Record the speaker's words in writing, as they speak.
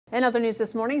In other news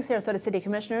this morning, Sarasota City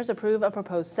Commissioners approve a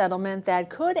proposed settlement that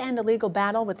could end a legal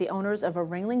battle with the owners of a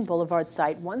Ringling Blvd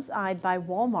site once eyed by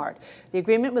Walmart. The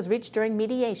agreement was reached during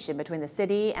mediation between the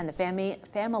city and the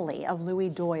family of Louis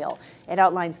Doyle. It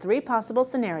outlines 3 possible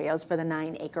scenarios for the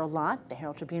 9-acre lot. The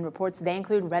Herald-Tribune reports they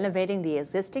include renovating the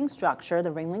existing structure,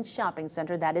 the Ringling Shopping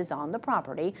Center that is on the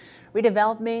property,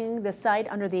 redeveloping the site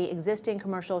under the existing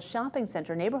commercial shopping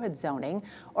center neighborhood zoning,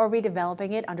 or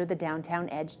redeveloping it under the Downtown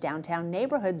Edge downtown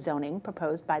neighborhood zoning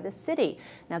proposed by the city.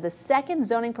 Now, the second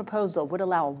zoning proposal would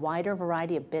allow a wider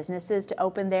variety of businesses to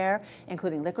open there,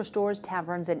 including liquor stores,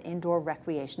 taverns, and indoor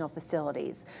recreational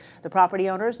facilities. The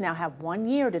property owners now have 1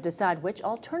 year to decide which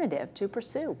alternative to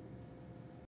pursue.